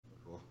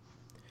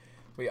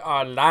We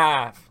are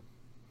live.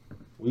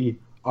 We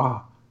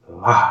are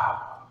live.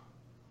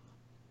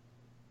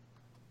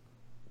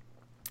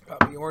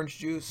 Got me orange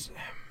juice.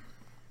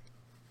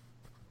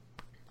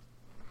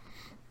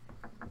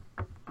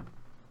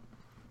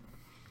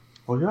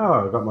 Oh yeah,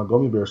 I got my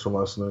gummy bears from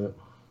last night.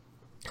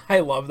 I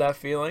love that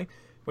feeling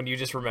when you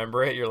just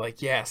remember it. You're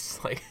like, yes,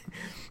 like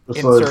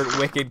It's like insert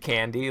wicked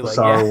candy. the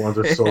Like, yeah. sour ones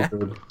are so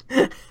good.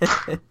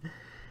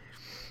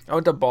 I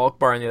went to Bulk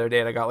Barn the other day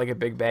and I got like a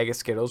big bag of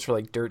Skittles for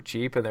like dirt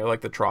cheap, and they're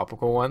like the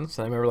tropical ones.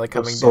 And I remember like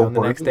That's coming so down the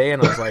next burnt. day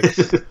and I was like,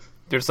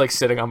 they're just like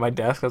sitting on my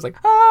desk. I was like,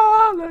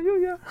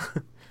 hallelujah.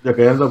 Like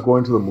I ended up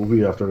going to the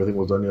movie after everything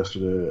was done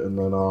yesterday, and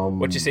then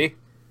What'd you see?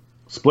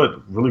 Split,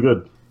 really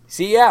good.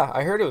 See, yeah,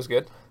 I heard it was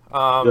good.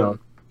 Yeah, Um,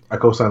 I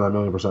co-signed that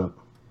 1,000,000%.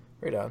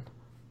 right on.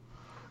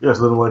 Yeah,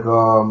 so then like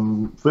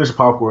finished the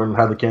popcorn,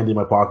 had the candy in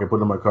my pocket, put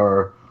it in my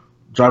car,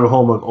 driving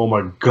home like, oh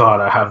my god,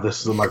 I have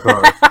this in my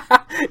car.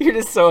 You're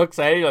just so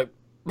excited. You're like,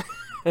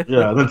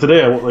 Yeah, and then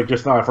today like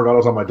just now I forgot it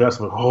was on my desk.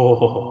 I'm like,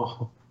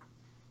 oh,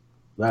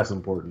 that's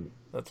important.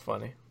 that's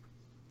funny.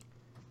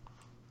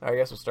 I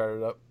guess we'll start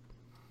it up.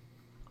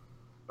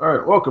 All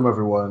right, welcome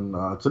everyone.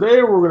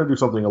 Today we're going to do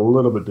something a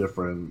little bit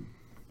different.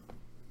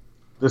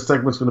 This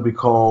segment's going to be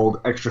called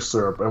Extra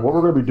Syrup, and what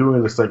we're going to be doing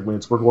in this segment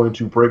is we're going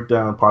to break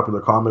down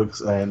popular comics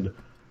and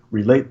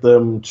relate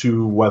them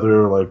to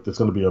whether like there's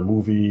going to be a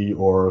movie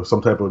or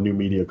some type of new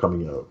media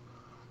coming out.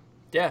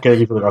 Yeah. Can I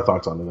give you like, our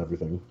thoughts on it and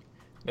everything?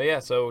 No, yeah.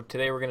 So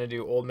today we're gonna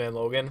do Old Man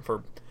Logan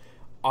for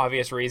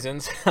obvious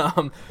reasons.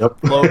 Yep.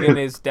 Logan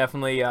is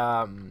definitely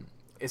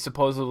is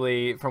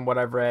supposedly, from what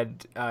I've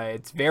read,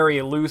 it's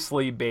very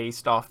loosely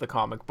based off the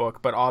comic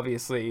book, but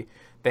obviously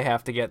they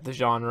have to get the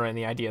genre and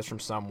the ideas from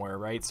somewhere,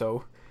 right?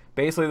 So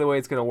basically, the way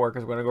it's gonna work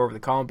is we're gonna go over the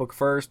comic book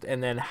first,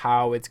 and then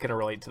how it's gonna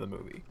relate to the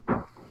movie.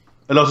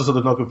 And also, so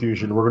there's no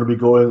confusion, we're going to be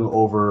going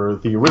over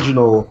the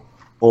original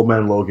Old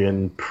Man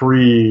Logan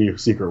pre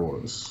Secret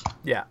Wars,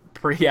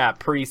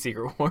 Pre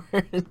Secret Wars.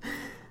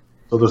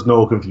 so there's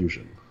no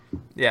confusion.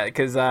 Yeah,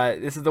 because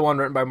this is the one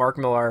written by Mark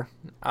Millar.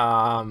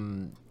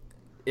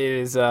 It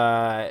is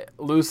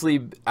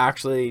loosely,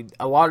 actually,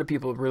 a lot of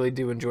people really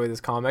do enjoy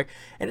this comic,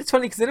 and it's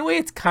funny because in a way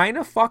it's kind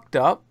of fucked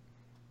up.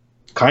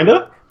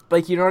 Kinda.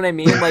 Like, you know what I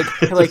mean? Like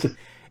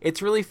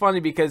it's really funny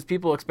because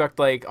people expect,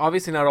 like,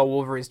 obviously not all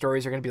Wolverine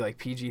stories are gonna be like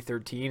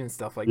PG-13 and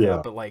stuff like that, Yeah.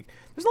 but like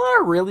there's a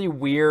lot of really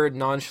weird,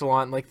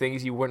 nonchalant like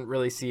things you wouldn't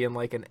really see in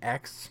like an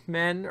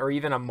X-Men or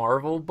even a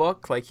Marvel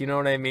book. Like, you know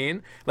what I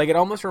mean? Like, it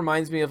almost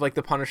reminds me of like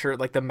the Punisher,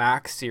 like the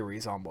Max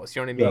series almost.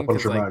 You know what I Yeah, mean?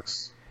 Because Punisher like,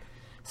 Max.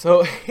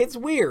 so it's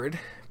weird,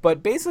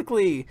 but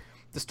basically,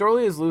 the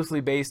story is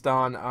loosely based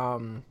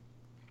on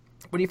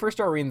when you first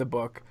start reading the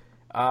book.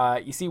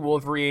 You see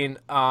Wolverine.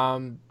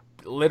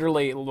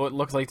 Literally,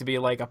 looks like to be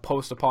like a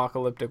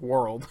post-apocalyptic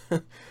world,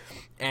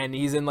 and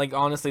he's in like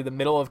honestly the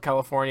middle of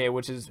California,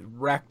 which is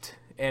wrecked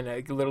and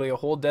literally a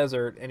whole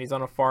desert. And he's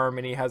on a farm,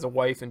 and he has a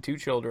wife and two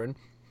children.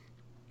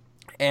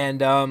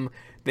 And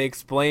they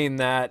explain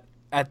that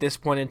at this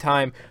point in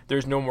time,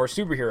 there's no more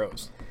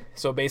superheroes.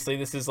 So basically,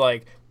 this is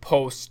like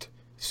post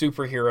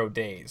superhero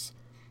days,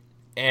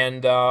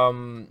 and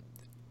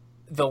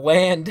the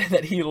land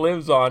that he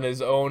lives on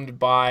is owned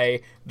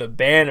by the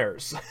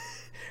Banners,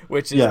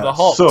 which is Yeah, the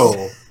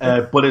Hulks.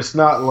 but it's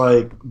not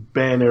like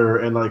Banner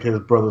and like his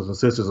brothers and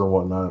sisters and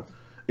whatnot.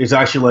 It's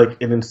actually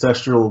like an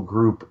ancestral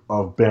group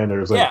of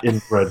Banners, like Yeah,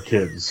 inbred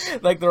kids,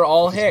 like they're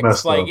all which is Hicks.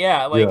 messed Like, up.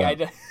 yeah, like Yeah,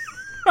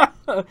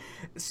 I.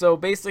 So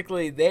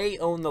basically, they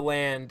own the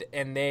land,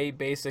 and they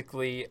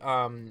basically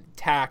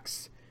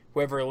tax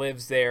whoever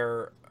lives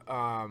there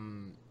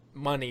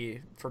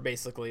money for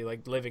basically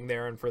like living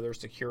there and for their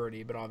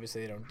security. But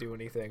obviously, they don't do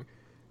anything.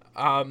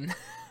 Um,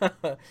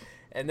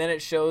 and then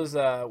it shows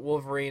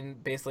Wolverine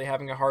basically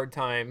having a hard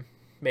time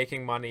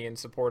making money and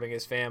supporting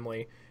his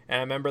family. And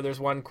I remember there's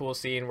one cool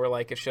scene where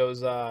like it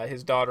shows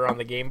his daughter on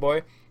the Game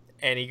Boy,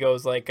 and he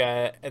goes like,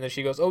 and then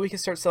she goes, "Oh, we can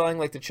start selling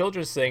like the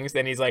children's things."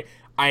 Then he's like,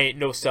 "I ain't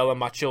no selling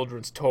my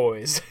children's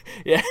toys."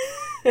 Yeah.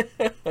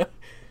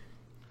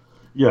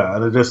 yeah,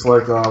 and it just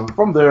like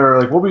from there,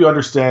 like what we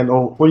understand,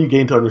 or what you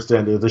gain to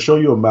understand is they show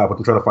you a map, which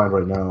I'm trying to find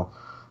right now,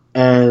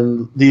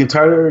 and the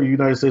entire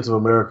United States of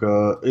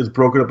America is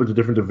broken up into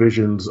different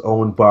divisions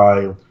owned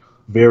by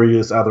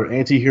various either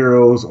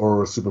anti-heroes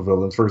or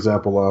supervillains. For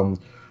example,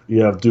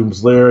 you have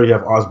Doom's Lair, you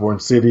have Osborn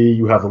City,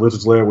 you have the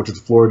Lizard's Lair, which is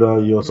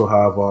Florida. You also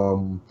have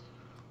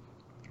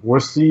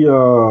where's the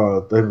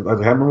I can't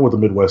remember what the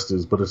Midwest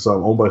is, but it's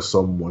owned by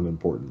someone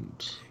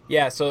important.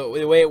 Yeah. So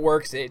the way it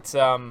works, it's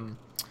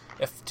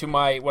if to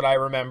my what I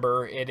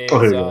remember, it Oh,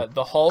 here is you go.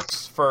 the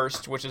Hulks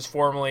first, which is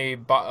formerly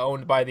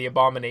owned by the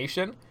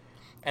Abomination,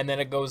 and then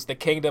it goes the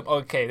Kingdom.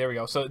 Okay, there we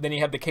go. So then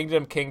you have the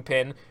Kingdom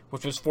Kingpin,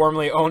 which was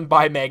formerly owned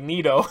by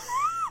Magneto.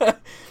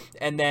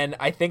 And then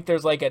I think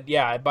there's like a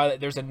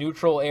there's a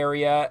neutral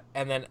area,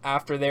 and then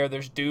after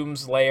there's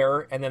Doom's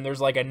Lair, and then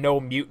there's like a no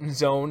mutant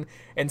zone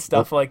and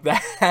Yep. stuff like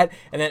that.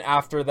 And then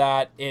after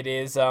that it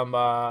is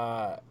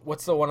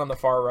what's the one on the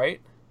far right?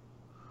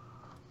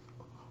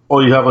 Oh,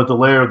 you have like the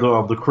layer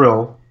of the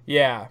krill.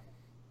 Yeah.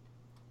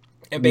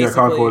 And Yeah,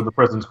 basically, Concord, the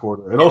President's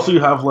Quarter, and yeah, also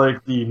you have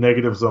like the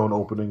negative zone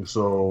opening.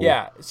 So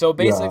yeah. So yeah,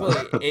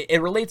 basically,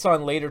 it relates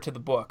on later to the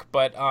book,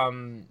 but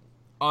on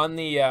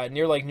the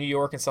near like New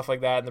York and stuff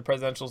like that, in the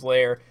presidential's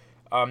lair,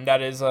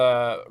 that is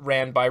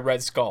ran by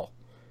Red Skull,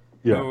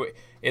 yeah. who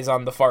is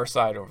on the far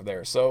side over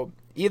there. So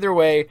either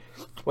way,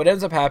 what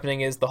ends up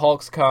happening is the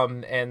Hulks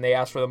come and they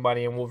ask for the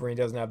money, and Wolverine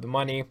doesn't have the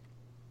money,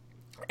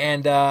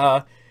 and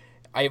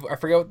I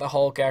forget what the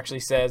Hulk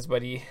actually says,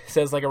 but he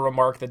says like a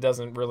remark that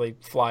doesn't really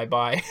fly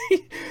by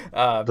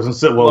Doesn't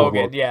sit well with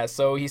Logan. Logan. Yeah,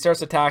 so he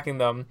starts attacking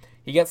them.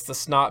 He gets the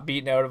snot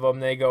beaten out of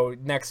him. They go,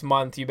 next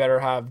month you better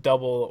have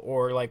double,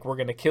 or like we're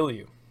gonna kill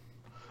you.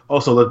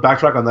 Also, let's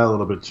backtrack on that a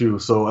little bit too.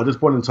 So at this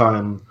point in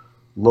time,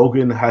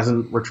 Logan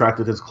hasn't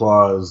retracted his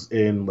claws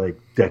in like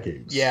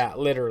decades. Yeah,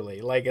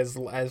 literally, like as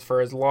for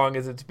as long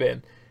as it's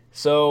been.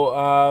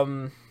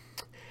 So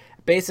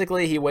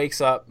basically, he wakes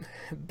up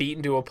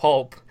beaten to a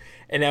pulp,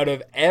 and out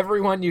of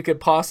everyone you could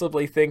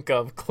possibly think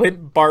of,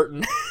 Clint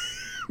Barton,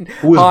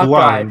 Who is Hawkeye,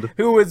 blind?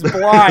 who is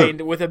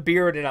blind with a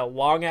beard and a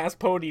long ass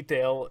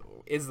ponytail,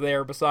 is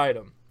there beside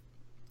him,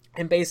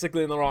 and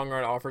basically in the long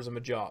run offers him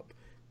a job.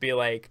 Be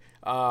like,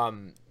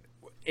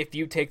 if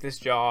you take this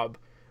job,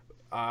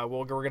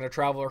 we're gonna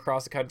travel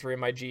across the country in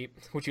my Jeep,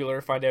 which you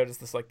later find out is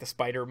this like the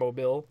Spider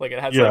Mobile, like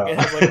Yeah, it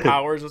has like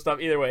powers and stuff.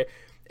 Either way,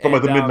 from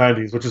like and the mid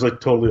 '90s, which is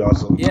like totally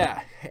awesome.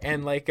 yeah,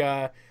 and like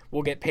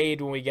we'll get paid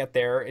when we get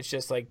there. It's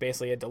just like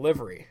basically a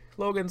delivery.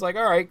 Logan's like,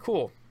 all right,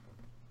 cool,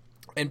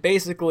 and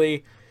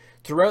basically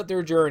throughout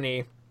their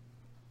journey,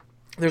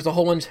 there's a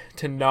whole bunch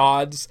to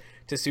nods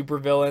to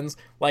supervillains.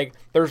 Like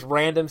there's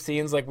random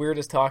scenes like we were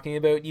just talking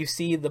about. You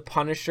see the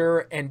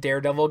Punisher and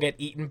Daredevil get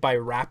eaten by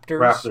raptors.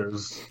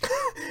 Raptors.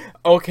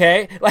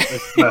 Okay, like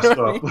It's you know messed what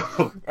I up.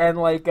 mean? And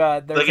like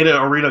there's Like in an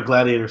arena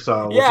gladiator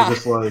style, which yeah, is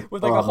just like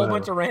with like oh, a whole man.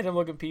 bunch of random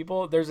looking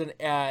people. There's an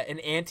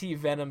anti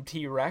Venom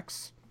T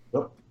Rex.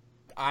 Yep.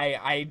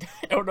 I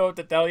don't know what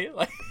to tell you.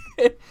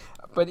 Like,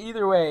 but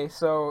either way,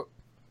 so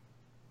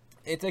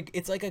it's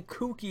like a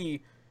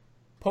kooky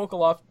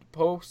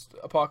post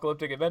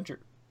apocalyptic adventure.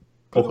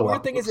 But the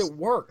weird thing is, it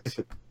worked.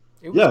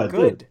 It was Yeah, it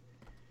good. did.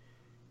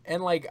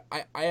 And like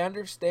I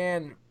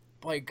understand,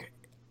 like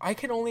I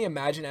can only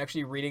imagine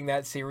actually reading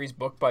that series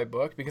book by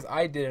book, because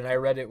I did, and I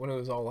read it when it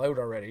was all out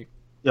already.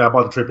 Yeah, I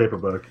bought the trade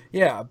paperback.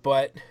 Yeah,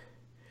 but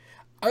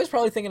I was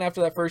probably thinking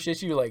after that first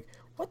issue, like,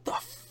 what the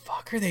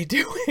fuck are they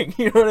doing?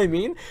 You know what I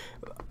mean?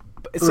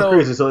 It's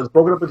crazy. So it's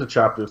broken up into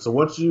chapters. So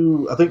once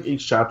I think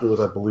each chapter was,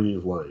 I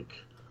believe, like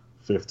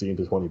 15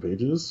 to 20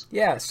 pages.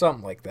 Yeah,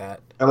 something like that.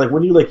 And like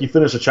when you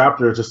finish a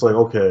chapter, it's just like,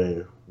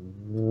 okay,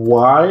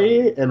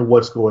 why and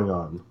what's going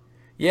on?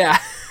 Yeah.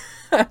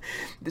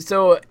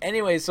 So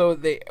anyway, so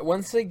they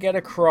once they get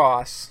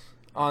across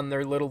on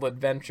their little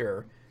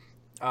adventure,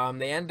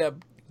 they end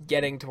up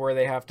getting to where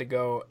they have to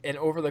go, and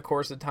over the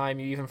course of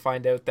time, you even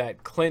find out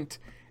that Clint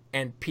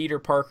and Peter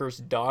Parker's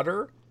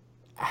daughter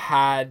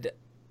had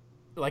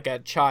like a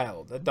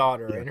child, a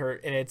daughter, Yeah.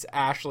 and it's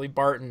Ashley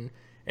Barton,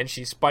 and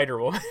she's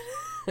Spider-Woman.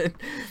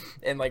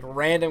 And like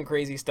random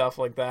crazy stuff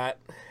like that.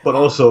 But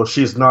also,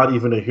 she's not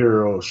even a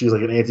hero. She's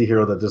like an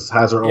anti-hero that just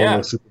has her own Yeah.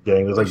 like super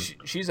gang. There's like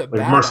She's a like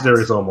badass.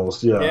 mercenaries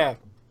almost. Yeah. Yeah.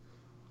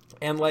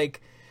 And like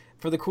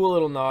for the cool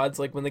little nods,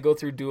 like when they go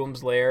through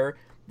Doom's lair,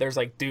 there's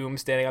like Doom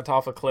standing on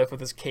top of a cliff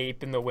with his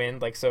cape in the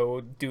wind, like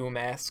so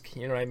Doom-esque,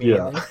 you know what I mean?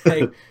 Yeah. And,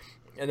 like,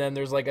 and then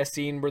there's like a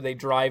scene where they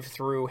drive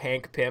through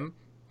Hank Pym,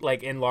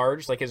 like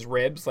enlarged, like his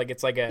ribs, like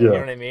it's like a, you know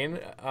what I mean?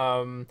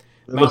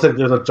 It looks like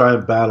there's a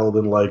giant battle.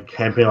 Then like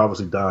Campaign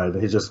obviously died.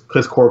 And his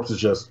corpse is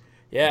just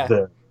yeah.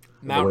 there.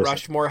 Mount waste.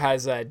 Rushmore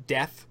has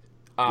death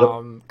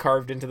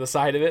carved into the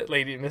side of it,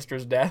 Lady and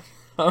Mistress Death.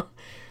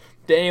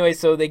 Anyway,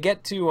 so they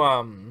get to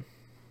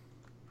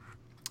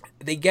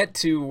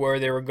where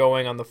they were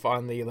going on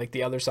the like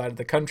the other side of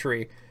the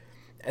country,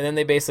 and then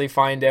they basically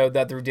find out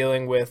that they're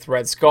dealing with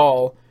Red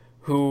Skull,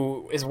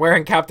 who is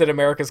wearing Captain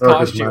America's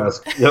costume.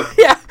 Mask. Yep.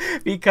 Yeah,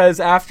 because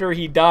after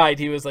he died,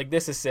 he was like,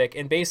 "This is sick,"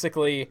 and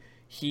basically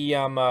he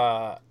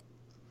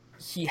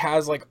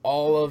has like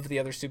all of the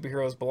other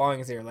superheroes'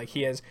 belongings there. Like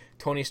he has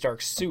Tony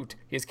Stark's suit,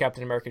 he has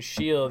Captain America's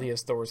shield, he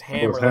has Thor's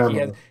hammer.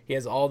 Like he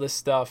has all this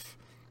stuff.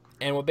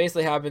 And what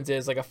basically happens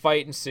is like a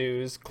fight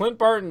ensues. Clint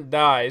Barton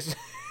dies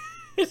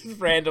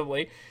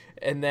randomly,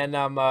 and then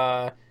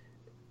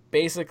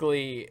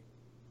basically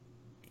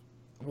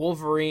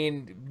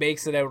Wolverine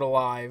makes it out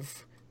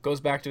alive, goes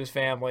back to his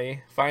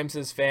family, finds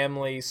his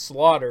family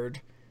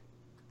slaughtered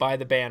by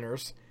the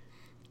Banners,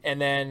 and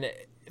then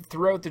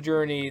throughout the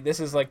journey, this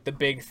is like the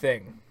big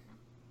thing.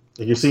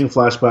 Like you're seeing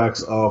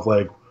flashbacks of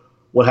like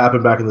what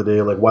happened back in the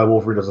day, like why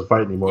Wolverine doesn't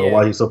fight anymore, Yeah.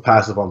 why he's so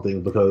passive on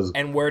things. Because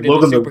And where did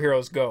Logan the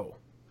superheroes go?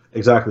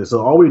 Exactly.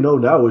 So all we know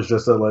now is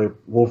just that like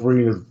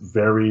Wolverine is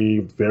very,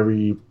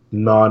 very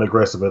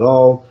non-aggressive at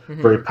all,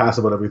 very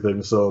passive about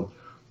everything. So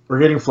we're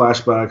getting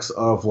flashbacks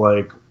of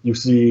like you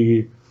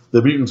see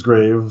the mutants'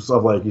 graves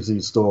of like you see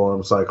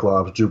Storm,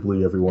 Cyclops,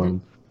 Jubilee,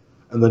 everyone,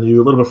 and then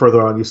you a little bit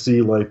further on you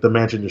see like the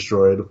mansion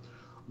destroyed.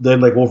 Then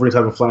like Wolverine's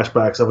having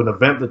flashbacks of an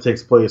event that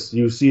takes place.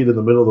 You see it in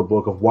the middle of the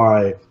book of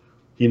why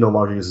he no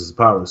longer uses his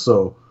powers.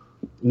 So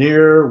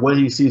near when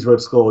he sees Red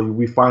Skull,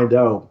 we find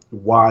out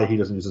why he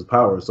doesn't use his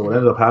powers. So what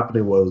ended up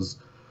happening was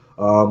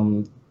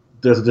um,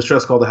 there's a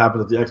distress call that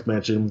happens at the X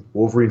Mansion.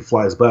 Wolverine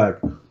flies back.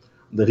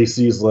 That he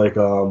sees like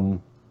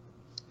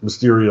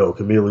Mysterio,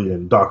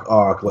 Chameleon, Doc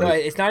Ock. Like No,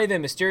 it's not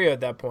even Mysterio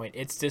at that point.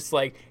 It's just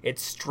like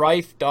it's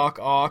Strife, Doc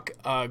Ock,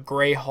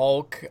 Grey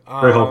Hulk,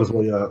 Grey Hulk as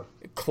well. Yeah,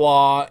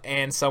 Claw,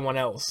 and someone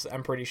else.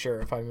 I'm pretty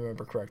sure, if I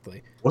remember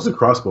correctly. wasn't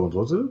Crossbones?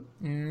 Was it?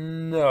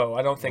 No,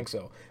 I don't think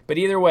so. But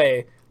either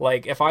way,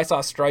 like if I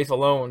saw Strife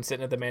alone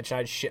sitting at the mansion,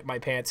 I'd shit my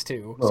pants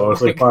too. No, So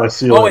it's like by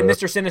Seal. oh, and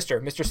Mr. Sinister,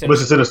 Mr. Sinister.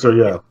 Mr. Sinister,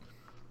 yeah.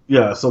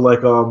 Yeah, so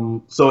like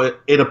so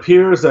it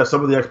appears that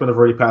some of the X-Men have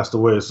already passed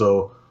away,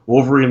 so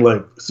Wolverine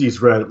like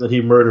sees Red and he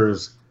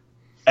murders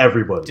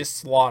everybody. Just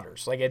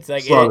slaughters. Like it's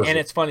like Slaughters. and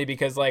it's funny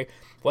because like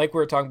we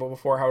were talking about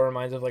before how it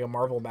reminds of like a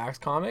Marvel Max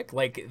comic.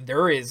 Like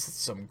there is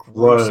some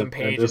gruesome and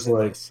pages just, in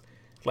like, this.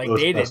 Like it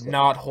was they messed did up.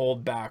 not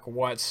hold back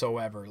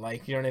whatsoever.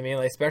 Like you know what I mean?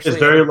 Like especially It's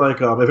very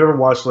like if you ever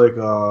watched like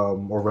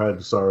or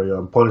read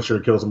Punisher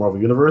Kills the Marvel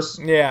Universe.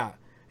 yeah.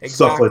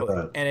 Stuff Exactly. like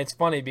that. And it's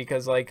funny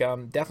because like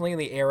definitely in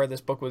the era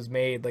this book was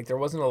made, like there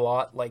wasn't a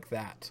lot like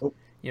that. Oh.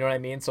 You know what I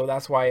mean? So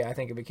that's why I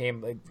think it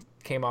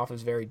came off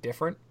as very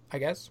different, I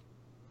guess.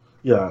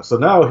 Yeah, so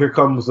now here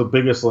comes the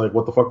biggest like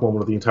what the fuck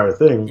moment of the entire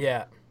thing.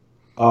 Yeah.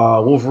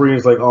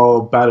 Wolverine's like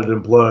all battered in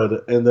blood,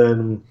 and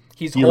then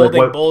He's he, like,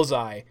 holding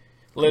Bullseye,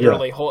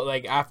 literally,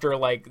 like after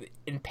like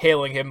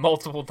impaling him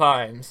multiple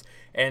times,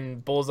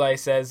 and Bullseye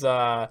says,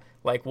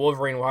 like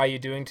Wolverine, why are you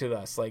doing to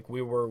us? Like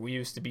we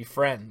used to be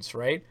friends,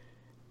 right?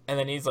 And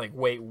then he's like,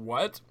 wait,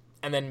 what?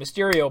 And then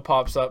Mysterio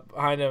pops up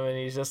behind him, and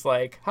he's just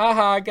like,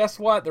 haha, guess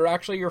what? They're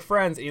actually your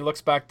friends. And he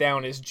looks back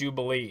down, it's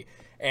Jubilee.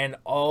 And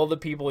all the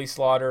people he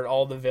slaughtered,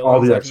 all the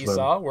villains that he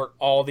saw, were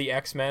all the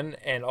X-Men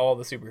and all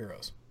the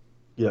superheroes.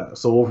 Yeah,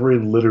 so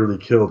Wolverine literally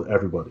killed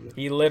everybody.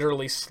 He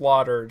literally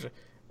slaughtered,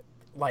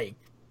 like,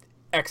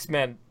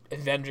 X-Men,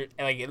 Avengers,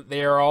 like,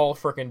 they're all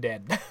freaking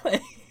dead.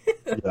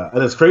 Yeah,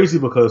 and it's crazy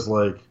because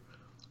like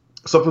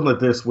something like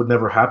this would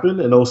never happen,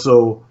 and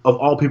also of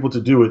all people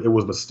to do it, it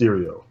was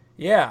Mysterio.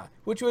 Yeah,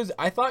 which was,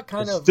 I thought,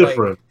 kind It's of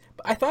different.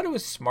 like, I thought it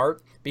was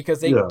smart because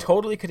they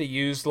totally could have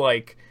used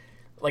like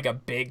a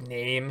big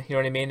name, you know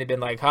what I mean? They'd been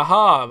like,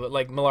 haha, but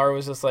like Millar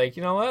was just like,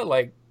 you know what,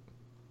 like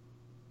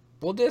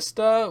we'll just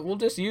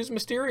use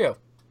Mysterio,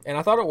 and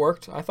I thought it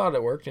worked.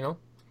 You know.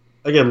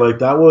 Again, like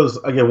that was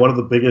one of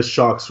the biggest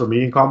shocks for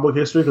me in comic book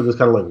history because it's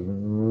kind of like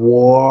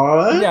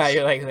what? Yeah,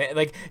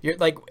 you're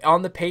like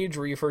on the page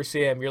where you first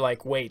see him, you're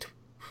like, wait,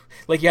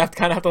 like you have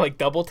to like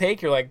double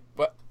take. You're like,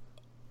 what?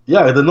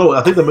 Yeah, no,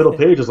 I think the middle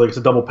page is like it's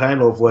a double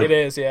panel of like It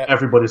is, yeah.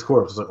 everybody's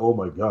corpse. It's like, oh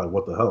my god,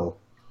 what the hell?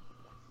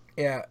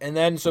 Yeah, and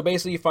then so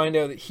basically you find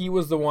out that he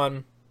was the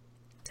one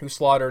who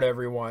slaughtered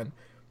everyone,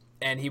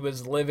 and he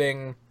was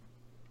living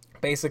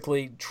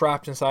basically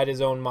trapped inside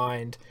his own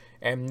mind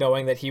and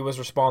knowing that he was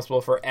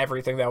responsible for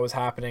everything that was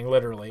happening,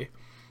 literally.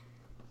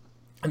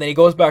 And then he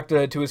goes back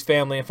to his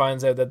family and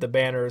finds out that the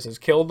Banners has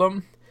killed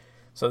them.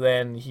 So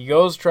then he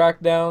goes track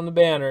down the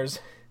Banners,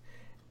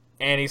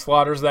 and he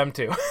slaughters them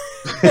too.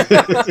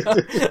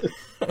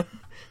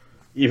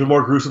 Even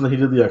more gruesome than he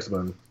did the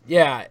X-Men.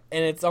 Yeah,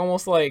 and it's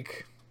almost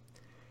like...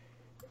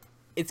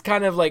 It's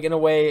kind of like, in a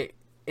way,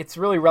 it's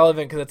really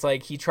relevant because it's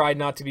like he tried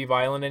not to be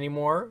violent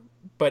anymore,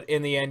 but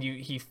in the end,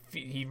 he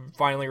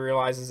finally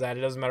realizes that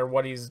it doesn't matter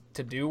what he's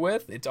to do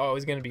with, it's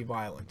always going to be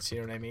violence, you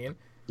know what I mean?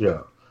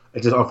 Yeah.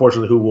 It's just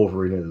unfortunately who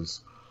Wolverine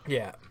is.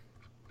 Yeah.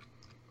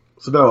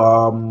 So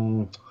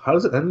now, how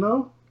does it end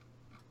now?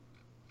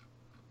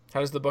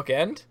 How does the book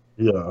end?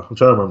 Yeah, I'm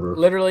trying to remember.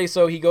 Literally,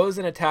 so he goes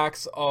and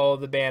attacks all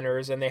the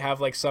Banners, and they have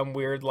like some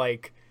weird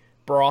like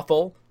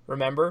brothel,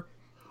 remember?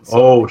 So,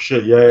 oh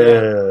shit!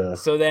 Yeah.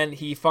 So then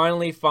he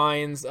finally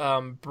finds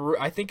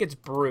I think it's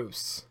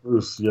Bruce.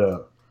 Bruce, yeah.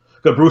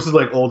 Because Bruce is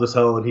like old as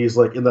hell, and he's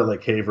like in that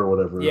like cave or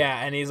whatever. Yeah,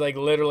 and he's like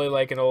literally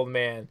like an old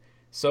man.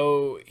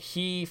 So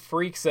he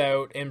freaks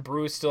out, and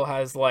Bruce still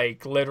has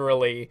like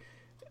literally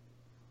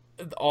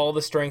all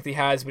the strength he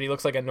has, but he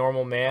looks like a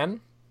normal man.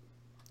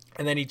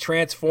 And then he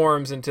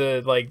transforms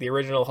into like the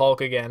original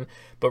Hulk again,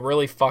 but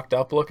really fucked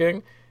up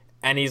looking.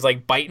 And he's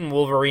like biting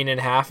Wolverine in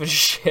half and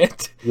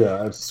shit.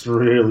 Yeah, it's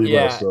really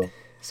messed up.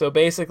 So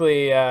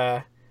basically,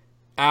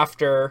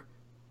 after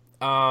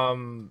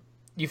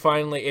you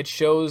finally, it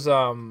shows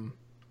one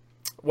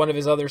of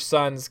his other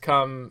sons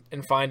come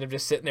and find him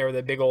just sitting there with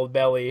a big old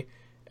belly,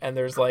 and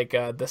there's like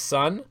the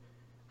son,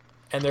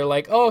 and they're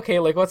like, oh, okay,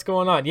 like what's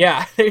going on?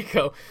 Yeah, there you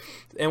go.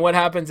 And what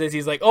happens is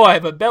he's like, oh, I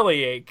have a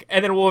bellyache,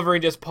 and then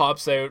Wolverine just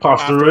pops out.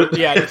 Through it.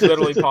 Yeah, just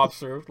literally pops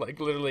through, like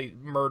literally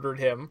murdered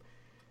him.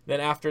 Then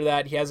after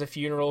that, he has a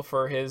funeral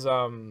for his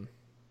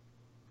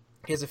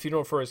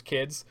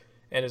kids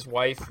and his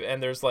wife,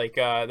 and there's like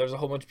there's a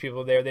whole bunch of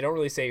people there. They don't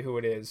really say who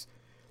it is,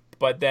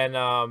 but then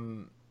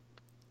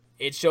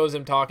it shows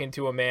him talking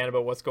to a man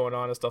about what's going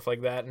on and stuff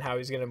like that, and how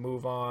he's gonna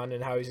move on,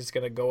 and how he's just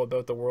gonna go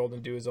about the world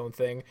and do his own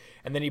thing.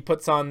 And then he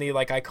puts on the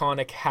like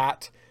iconic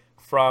hat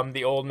from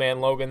the Old Man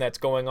Logan that's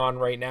going on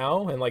right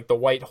now, and like the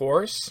white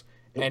horse.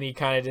 and he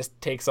kind of just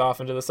takes off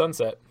into the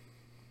sunset.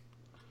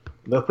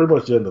 That's pretty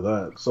much the end of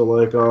that. So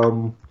like,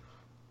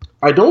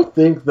 I don't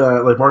think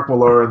that like Mark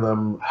Millar and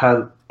them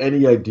had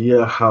any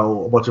idea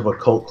how much of a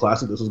cult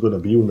classic this was going to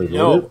be when they wrote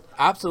No, it.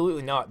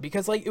 absolutely not.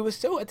 Because like it was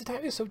so at the time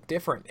it was so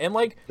different, and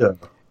like Yeah,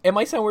 it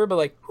might sound weird, but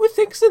like who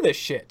thinks of this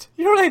shit?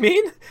 You know what I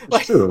mean? it's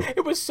Like true.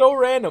 it was so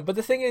random. But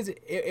the thing is,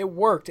 it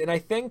worked, and I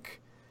think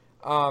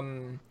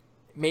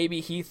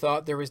maybe he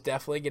thought there was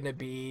definitely going to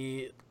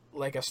be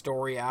like a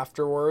story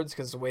afterwards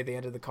because the way they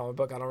ended the comic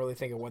book, I don't really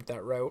think it went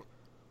that route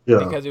Yeah,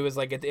 because it was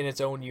like in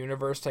its own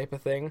universe type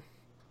of thing.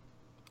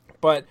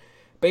 But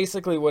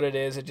basically, what it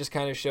is, it just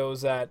kind of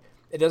shows that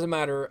it doesn't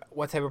matter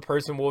what type of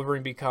person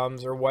Wolverine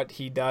becomes or what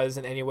he does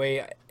in any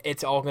way.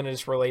 It's all going to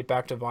just relate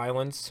back to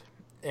violence,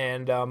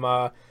 and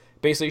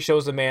basically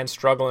shows a man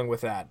struggling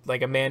with that,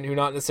 like a man who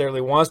not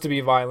necessarily wants to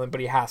be violent,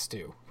 but he has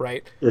to,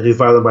 right? yeah, he's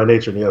violent by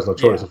nature and he has no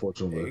choice, Yeah,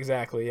 unfortunately.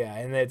 exactly. Yeah,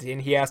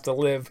 and he has to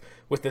live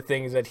with the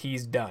things that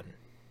he's done.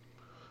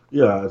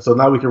 Yeah, so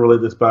now we can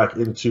relate this back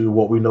into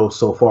what we know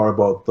so far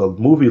about the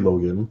movie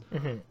Logan.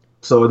 Hmm.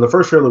 So in the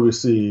first trailer, we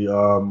see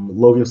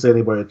Logan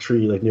standing by a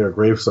tree, like near a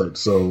gravesite.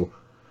 So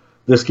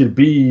this could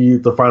be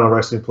the final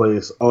resting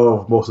place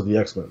of most of the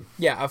X-Men.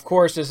 Yeah, of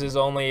course, this is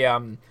only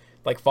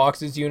like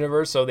Fox's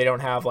universe, so they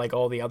don't have like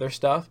all the other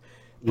stuff.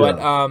 But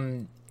Yeah,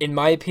 in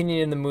my opinion,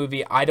 in the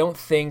movie, I don't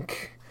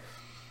think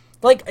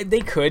like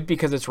they could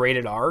because it's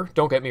rated R.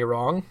 Don't get me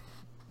wrong,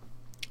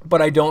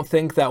 but I don't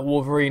think that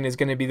Wolverine is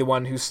going to be the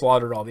one who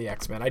slaughtered all the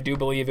X-Men. I do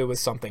believe it was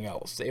something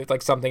else. It was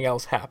like something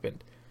else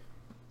happened.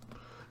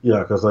 yeah,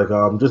 because like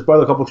just by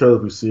the couple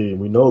trailers we've seen,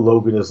 we know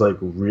Logan is like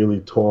really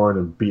torn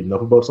and beaten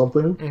up about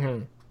something,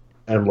 Hmm.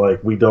 and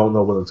like we don't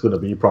know what it's going to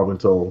be probably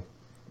until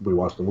we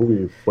watch the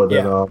movie. But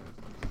then Yeah.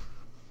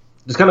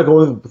 just kind of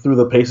going through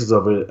the paces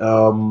of it,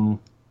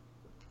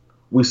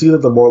 we see that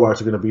the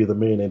Morlocks are going to be the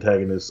main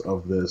antagonists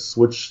of this.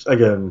 Which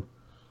again,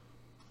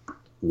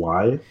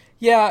 why?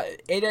 Yeah,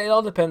 it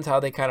all depends how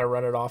they kind of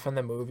run it off in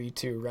the movie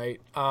too,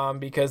 right?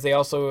 Because they're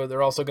also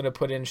going to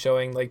put in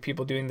showing like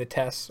people doing the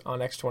tests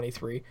on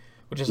X-23,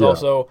 which is Yeah,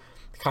 also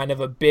kind of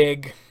a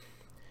big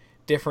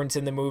difference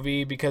in the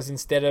movie because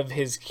instead of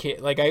his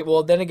kid, like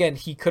well then again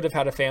he could have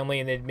had a family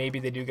and then maybe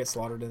they do get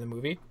slaughtered in the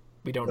movie.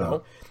 We don't yeah,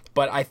 know,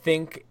 but I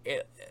think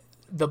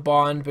the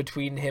bond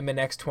between him and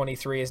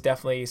X-23 is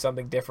definitely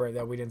something different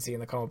that we didn't see in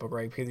the comic book,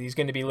 right? Because he's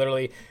going to be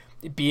literally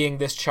being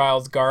this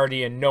child's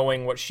guardian,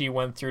 knowing what she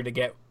went through to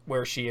get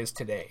where she is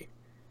today.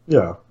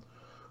 yeah.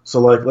 So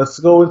like, let's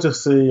go into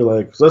see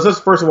like, so let's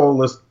just first of all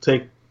let's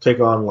take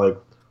on like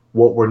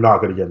what we're not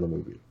going to get in the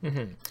movie.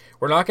 Hmm.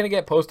 We're not going to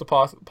get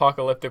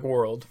post-apocalyptic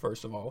world,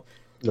 first of all,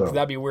 because No,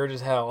 that'd be weird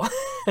as hell.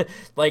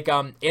 Like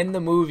in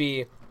the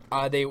movie,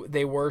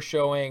 they were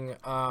showing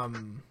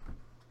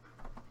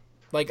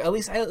like at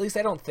least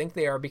I don't think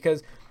they are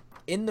because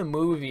in the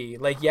movie,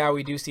 like yeah,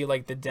 we do see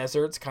like the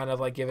deserts kind of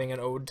like giving an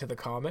ode to the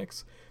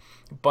comics,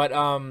 but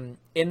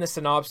in the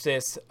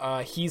synopsis,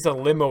 he's a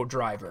limo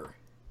driver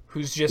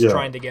who's just yeah.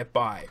 trying to get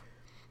by,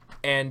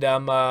 and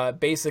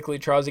basically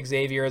Charles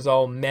Xavier is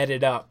all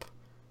medded up,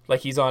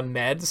 like he's on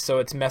meds, so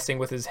it's messing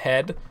with his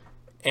head,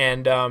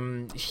 and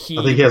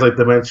I think he has like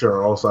dementia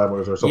or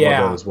Alzheimer's or something like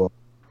that yeah, as well.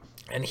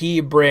 and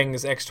he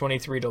brings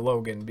X-23 to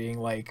Logan, being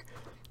like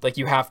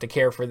you have to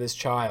care for this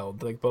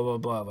child, like blah blah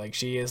blah, like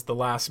she is the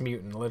last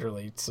mutant,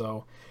 literally.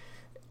 So,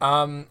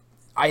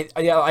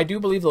 I do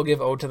believe they'll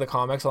give ode to the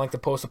comics on like the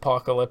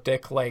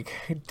post-apocalyptic like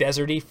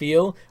deserty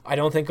feel. I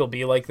don't think it'll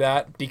be like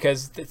that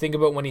because think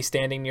about when he's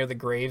standing near the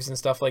graves and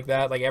stuff like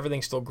that. Like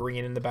everything's still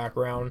green in the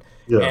background,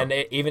 Yeah, and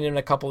even in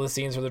a couple of the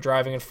scenes where they're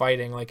driving and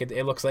fighting, like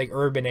it looks like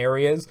urban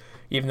areas.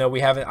 Even though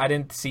I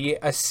didn't see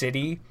a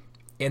city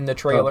in the not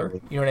trailer.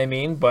 really. You know what I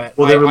mean? But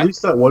Well, they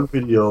released that one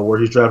video where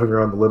he's driving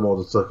around the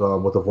limo, just like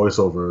with a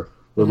voiceover.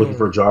 They're looking mhm.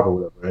 for a job or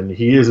whatever, and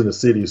he is in the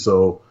city,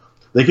 so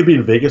they could be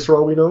in Vegas for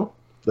all we know.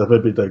 That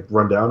might be like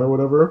run down or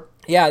whatever.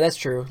 Yeah, that's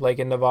true. Like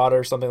in Nevada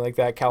or something like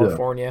that, Yeah.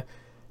 California.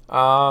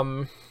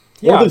 One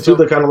Yeah. thing too So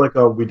that kind of like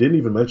we didn't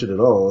even mention at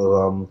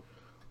all.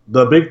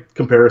 The big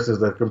comparison is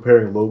that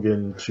comparing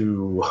Logan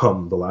to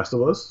The Last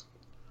of Us.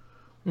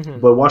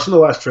 mhm. But watching the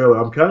last trailer,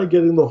 I'm kind of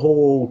getting the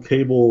whole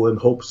Cable and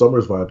Hope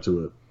Summers vibe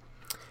to it.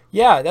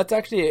 Yeah, that's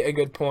actually a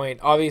good point.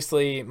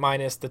 Obviously,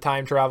 minus the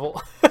time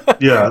travel.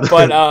 Yeah,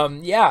 But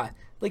yeah,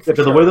 like for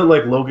because the way that sure.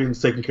 like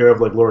Logan's taking care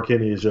of like Laura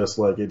Kinney is just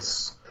like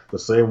it's the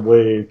same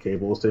way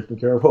Cable is taking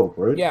care of Hope,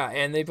 right? Yeah,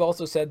 and they've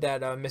also said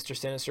that Mr.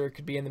 Sinister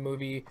could be in the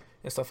movie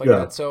and stuff like Yeah,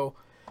 that. So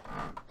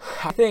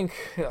I think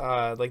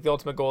like the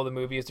ultimate goal of the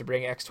movie is to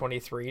bring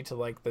X-23 to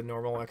like the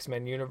normal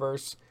X-Men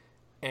universe,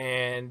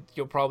 and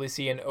you'll probably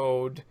see an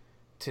ode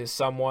to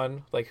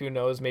someone, like who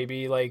knows,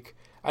 maybe like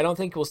I don't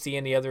think we'll see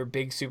any other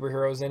big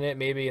superheroes in it,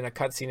 maybe in a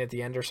cutscene at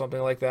the end or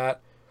something like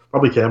that.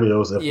 probably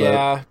cameos if that.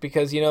 Yeah,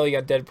 because you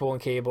got Deadpool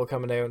and Cable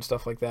coming out and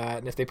stuff like that,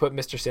 and if they put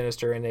Mr.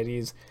 Sinister in it,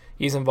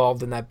 he's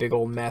involved in that big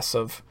old mess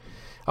of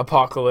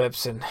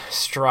Apocalypse and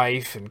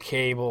Strife and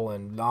Cable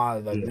and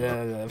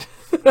Yeah.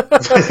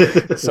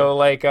 so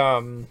like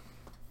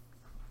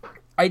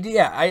I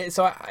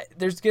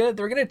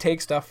They're gonna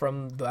take stuff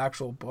from the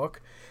actual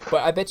book,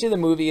 but I bet you the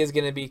movie is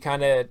gonna be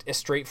kind of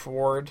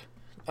straightforward,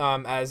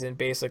 as in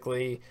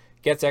basically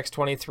gets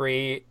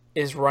X-23,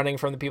 is running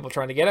from the people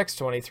trying to get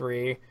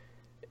X-23,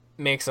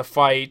 makes a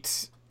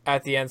fight.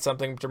 At the end,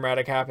 something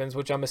dramatic happens,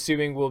 which I'm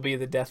assuming will be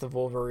the death of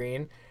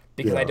Wolverine,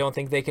 because I Yeah, don't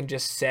think they can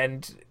just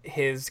send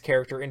his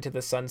character into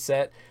the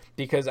sunset,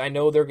 because I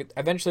know they're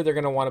eventually they're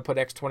going to want to put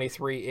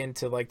X-23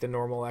 into like the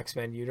normal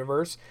X-Men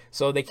universe,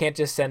 so they can't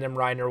just send him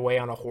riding away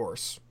on a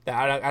horse.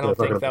 I yeah, don't it's not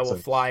think gonna that make will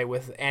sense. fly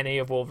with any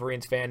of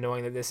Wolverine's fan,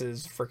 knowing that this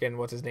is freaking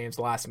what's his name's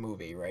last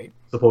movie, right?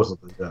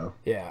 Supposedly, yeah.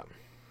 Yeah.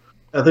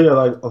 I think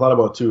I thought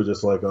about too,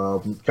 just like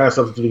kind of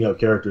substituting out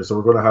characters. So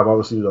we're going to have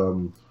obviously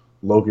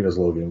Logan as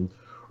Logan.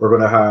 We're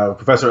going to have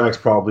Professor X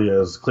probably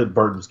as Clint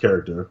Barton's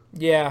character,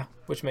 Yeah,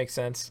 which makes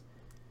sense.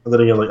 and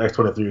then again like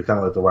X-23 is kind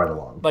of like the ride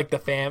along. Like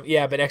the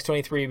yeah, but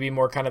X-23 would be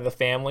more kind of the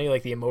family,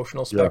 like the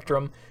emotional Yeah.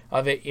 spectrum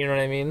of it, you know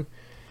what I mean?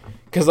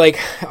 Because like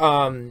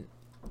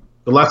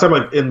The last time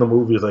like in the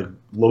movies like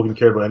Logan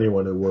cared about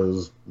anyone, it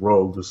was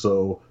Rogue.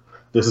 So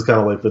this is kind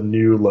of like the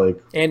new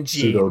like and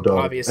pseudo Jean, dog and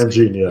obviously.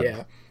 Jean, yeah,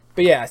 Yeah.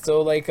 But yeah,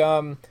 so like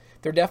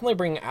they're definitely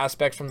bringing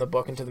aspects from the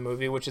book into the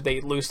movie, which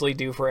they loosely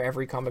do for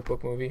every comic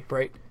book movie,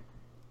 right?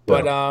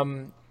 But yeah.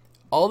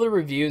 all the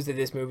reviews that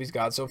this movie's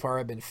got so far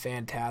have been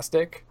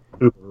fantastic.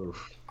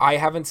 Oof. I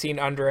haven't seen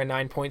under a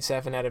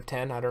 9.7 out of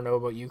 10. I don't know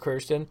about you,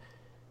 Kirsten,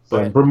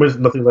 Same. but Brooklyn is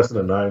nothing less than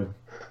a 9.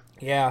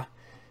 yeah.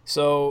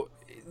 So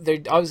they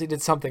obviously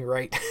did something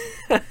right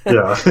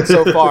Yeah.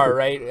 so far,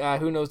 right?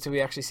 Who knows till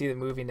we actually see the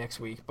movie next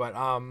week? But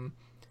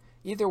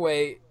either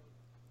way,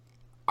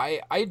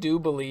 I do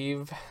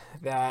believe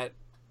that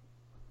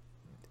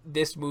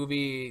this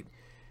movie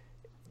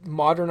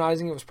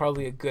modernizing it was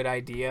probably a good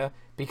idea,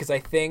 because I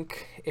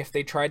think if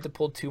they tried to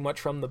pull too much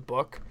from the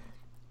book,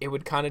 it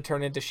would kind of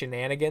turn into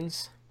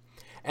shenanigans.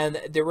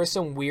 And there were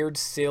some weird,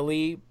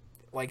 silly,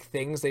 like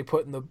things they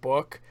put in the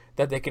book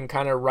that they can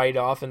kind of write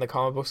off in the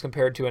comic books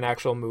compared to an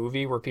actual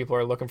movie where people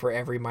are looking for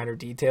every minor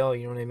detail.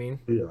 You know what I mean?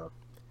 Yeah.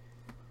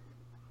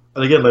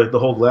 And again, like the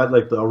whole glad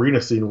like the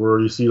arena scene where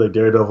you see like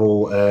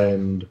Daredevil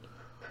and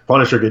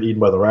Punisher get eaten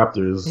by the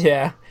Raptors.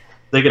 Yeah,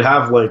 They could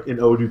have like an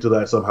ode to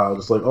that somehow,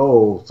 just like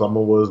oh,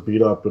 someone was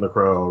beat up in a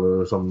crowd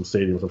or some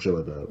stadium, some shit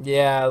like that.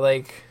 yeah.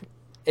 Like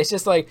it's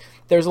just like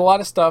there's a lot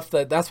of stuff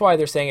that's why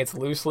they're saying it's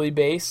loosely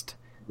based,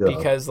 Yeah,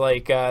 because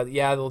like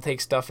yeah, they'll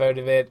take stuff out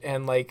of it,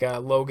 and like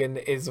Logan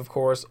is of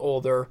course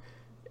older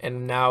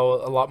and now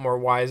a lot more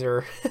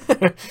wiser,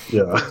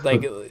 yeah.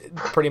 like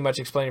pretty much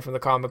explaining from the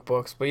comic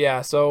books. But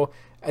yeah, so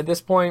at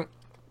this point,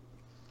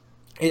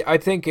 I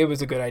think it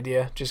was a good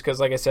idea, just because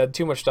like I said,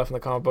 too much stuff in the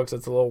comic books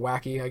that's a little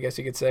wacky, I guess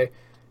you could say.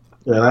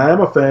 And I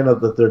am a fan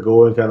of that they're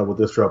going kind of with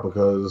this route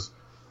because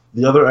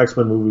the other X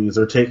Men movies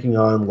are taking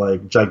on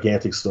like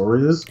gigantic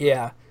stories.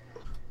 Yeah,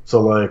 So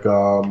like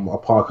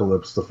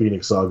Apocalypse, the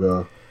Phoenix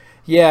Saga,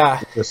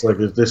 yeah. it's like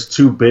it's just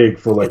too big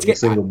for It's like a get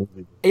single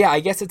movie. yeah, I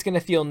guess it's gonna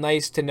feel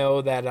nice to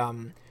know that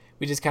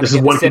we just kind of This is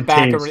get to one sit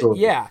back contained and story.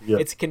 yeah, Yeah,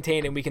 it's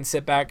contained and we can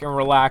sit back and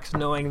relax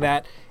knowing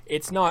that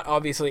it's not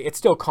obviously it's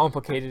still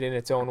complicated in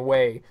its own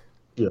way,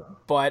 yeah.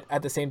 but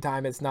at the same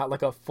time it's not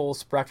like a full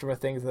spectrum of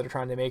things that are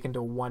trying to make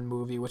into one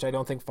movie, which I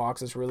don't think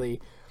Fox has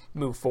really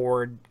moved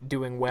forward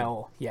doing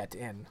well yet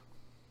in.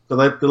 So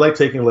they like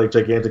taking like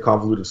gigantic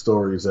convoluted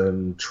stories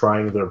and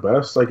trying their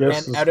best, I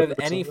guess. And Is out of what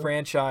any I'm saying.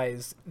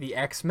 franchise, the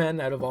X-Men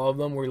out of all of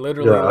them were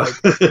literally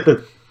Yeah.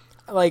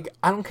 like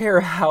I don't care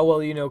how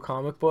well you know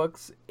comic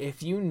books,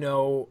 if you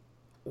know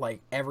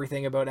like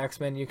everything about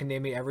X-Men, you can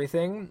name me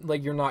everything,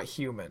 like you're not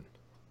human.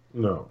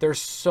 No. There's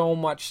so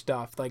much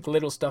stuff, like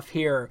little stuff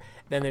here.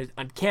 Then there's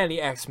Uncanny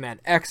X-Men.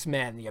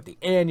 You have the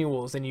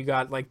annuals, and you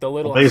got like the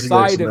little Amazing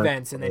side X-Men.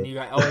 events, and then you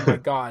got oh my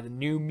god,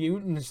 New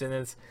Mutants, and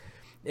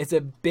it's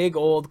a big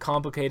old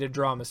complicated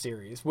drama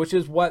series, which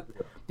is what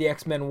the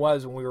X-Men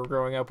was when we were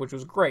growing up, which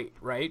was great,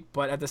 right?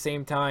 But at the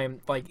same time,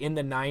 like in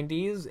the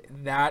 90s,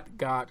 that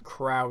got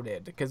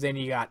crowded because then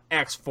you got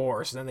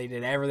X-Force, and then they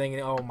did everything.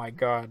 And, oh my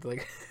god,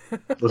 like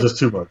It was just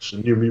too much.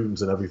 And New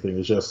Mutants and everything.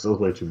 It was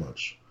way too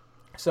much.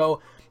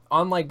 so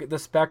on like the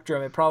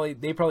spectrum, they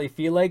probably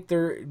feel like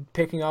they're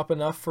picking up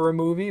enough for a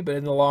movie, but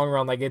in the long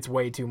run, like it's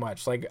way too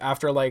much. Like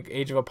after like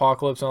Age of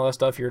Apocalypse and all that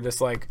stuff, you're just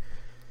like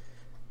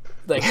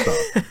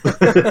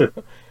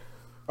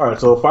All right.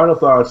 So final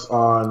thoughts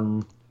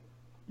on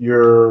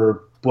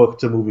your book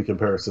to movie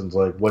comparisons.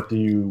 Like, what do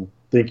you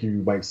think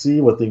you might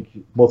see? What think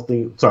both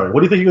think? Sorry.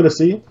 What do you think you're going to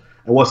see?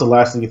 And what's the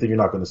last thing you think you're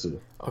not going to see?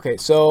 okay,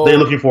 so They're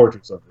looking forward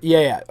to. Sorry.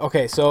 yeah.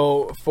 Okay,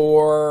 so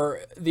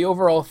for the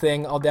overall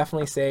thing, I'll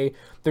definitely say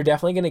they're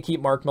definitely going to keep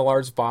Mark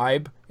Millar's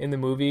vibe in the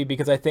movie,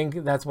 because I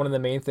think that's one of the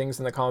main things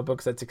in the comic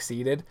books that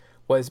succeeded,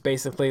 was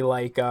basically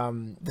like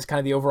this kind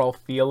of the overall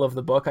feel of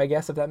the book, I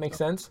guess, if that makes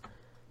sense.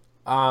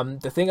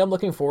 The thing I'm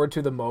looking forward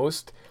to the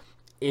most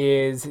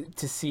is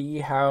to see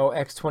how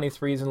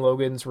X-23's and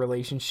Logan's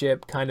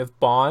relationship kind of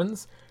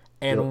bonds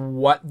and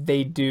what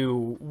they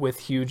do with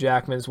Hugh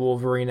Jackman's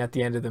Wolverine at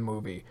the end of the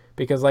movie.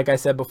 Because like I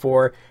said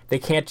before, they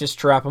can't just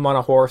strap him on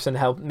a horse and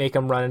help make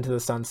him run into the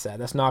sunset.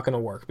 That's not going to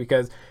work,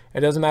 because it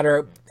doesn't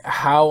matter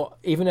how,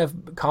 even if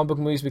comic book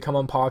movies become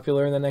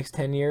unpopular in the next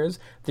 10 years,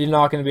 they're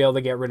not going to be able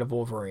to get rid of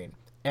Wolverine.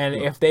 And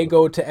if they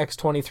go to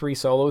X-23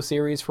 solo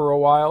series for a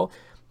while,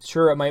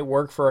 sure, it might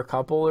work for a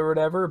couple or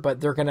whatever, but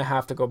they're going to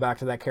have to go back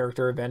to that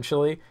character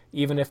eventually,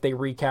 even if they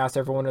recast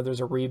everyone or there's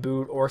a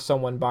reboot or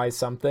someone buys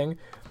something.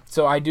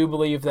 So I do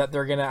believe that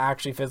they're going to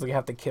actually physically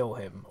have to kill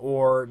him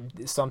or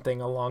something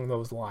along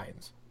those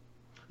lines.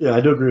 Yeah,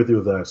 I do agree with you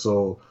with that.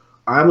 So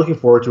I'm looking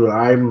forward to it.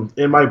 I'm,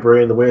 in my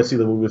brain, the way I see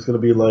the movie, it's going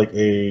to be like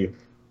a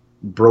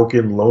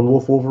broken Lone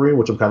Wolf Wolverine,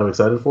 which I'm kind of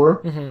excited for.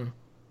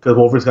 Because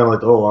Wolverine's kind of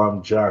like, oh,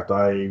 I'm jacked.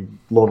 I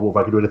Lone Wolf.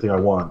 I can do anything I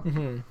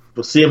want.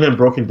 But seeing him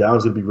broken down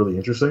is going to be really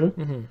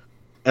interesting.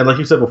 And like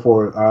you said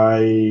before,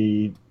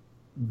 I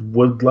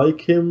would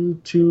like him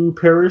to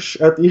perish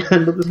at the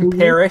end of this movie.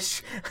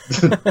 Perish?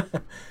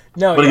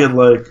 No, but again,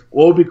 like,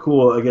 what would be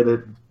cool, again, it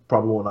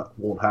probably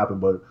won't happen,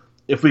 but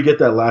if we get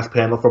that last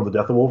panel from the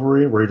Death of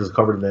Wolverine where he's just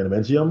covered in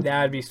adamantium.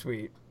 That'd be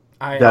sweet.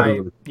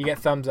 Really you get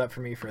thumbs up for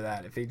me for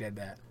that if he did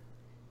that.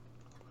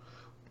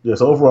 Yeah,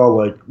 so overall,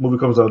 like, movie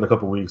comes out in a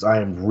couple weeks.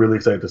 I am really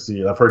excited to see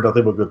it. I've heard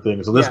nothing but good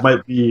things. So this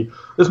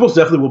most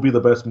definitely will be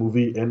the best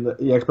movie in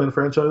the X-Men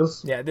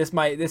franchise. Yeah, this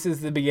is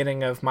the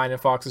beginning of mine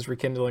and Fox's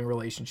rekindling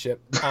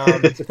relationship.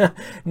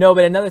 No,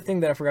 but another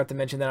thing that I forgot to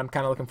mention that I'm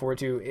kind of looking forward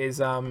to is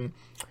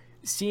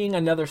seeing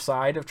another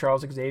side of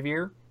Charles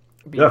Xavier,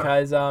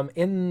 because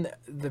in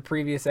the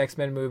previous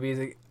X-Men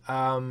movies,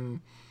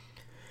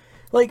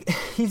 like,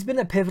 he's been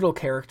a pivotal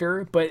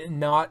character, but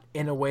not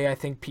in a way I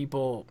think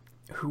people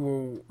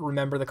who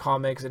remember the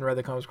comics and read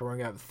the comics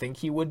growing up think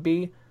he would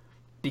be,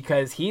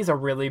 because he's a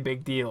really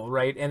big deal,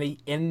 right? And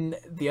in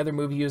the other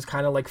movie, he was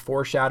kind of like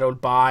foreshadowed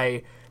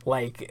by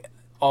like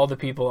all the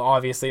people,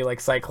 obviously,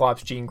 like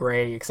Cyclops, Jean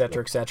Grey,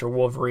 etc.,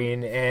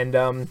 Wolverine, and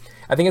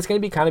I think it's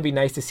going to be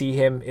nice to see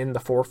him in the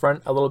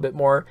forefront a little bit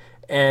more,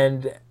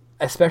 and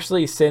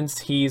especially since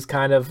he's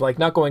kind of like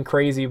not going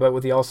crazy, but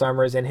with the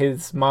Alzheimer's and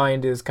his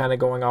mind is kind of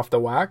going off the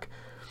whack.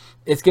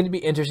 It's going to be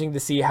interesting to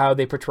see how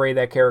they portray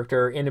that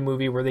character in a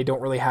movie where they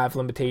don't really have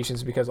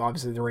limitations, because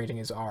obviously the rating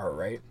is R,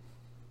 right?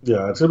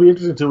 Yeah, it's going to be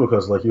interesting too,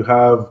 because like you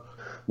have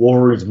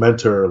Wolverine's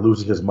mentor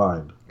losing his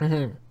mind.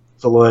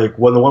 So like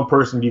when the one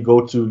person you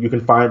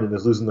can find and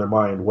is losing their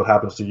mind, what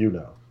happens to you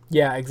now?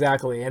 Yeah,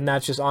 exactly. And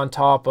that's just on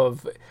top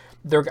of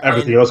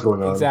everything else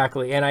going on.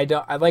 Exactly. And I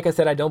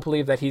don't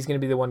believe that he's going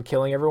to be the one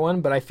killing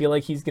everyone, but I feel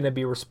like he's going to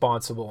be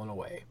responsible in a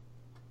way.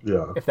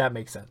 Yeah. If that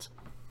makes sense.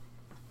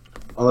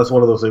 Unless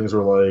one of those things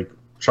where like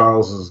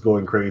Charles is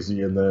going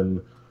crazy and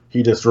then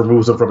he just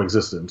removes him from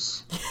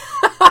existence.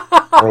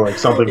 Or like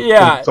something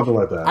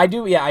like that. I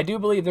do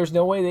believe there's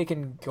no way they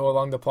can go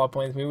along the plot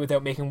point of the movie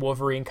without making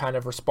Wolverine kind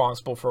of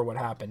responsible for what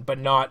happened, but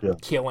not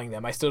killing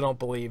them. I still don't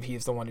believe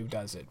he's the one who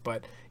does it.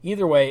 But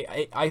either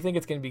way, I think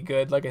it's going to be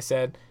good. Like I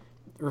said,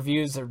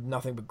 reviews are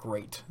nothing but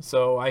great.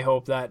 So I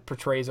hope that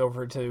portrays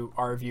over to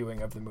our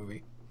viewing of the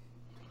movie.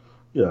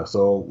 Yeah,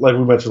 so like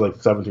we mentioned like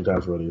 17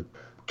 times already.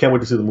 Can't wait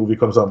to see the movie.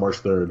 Comes out March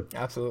 3rd.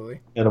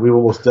 Absolutely. And we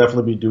will most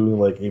definitely be doing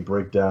like a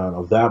breakdown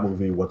of that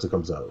movie once it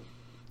comes out.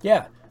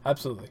 Yeah,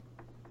 absolutely.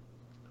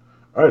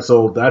 All right,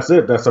 so that's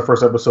it. That's the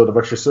first episode of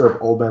Extra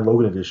Syrup Old Man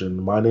Logan Edition.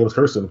 My name is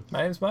Kirsten.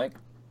 My name's Mike.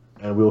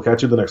 And we will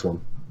catch you in the next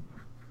one.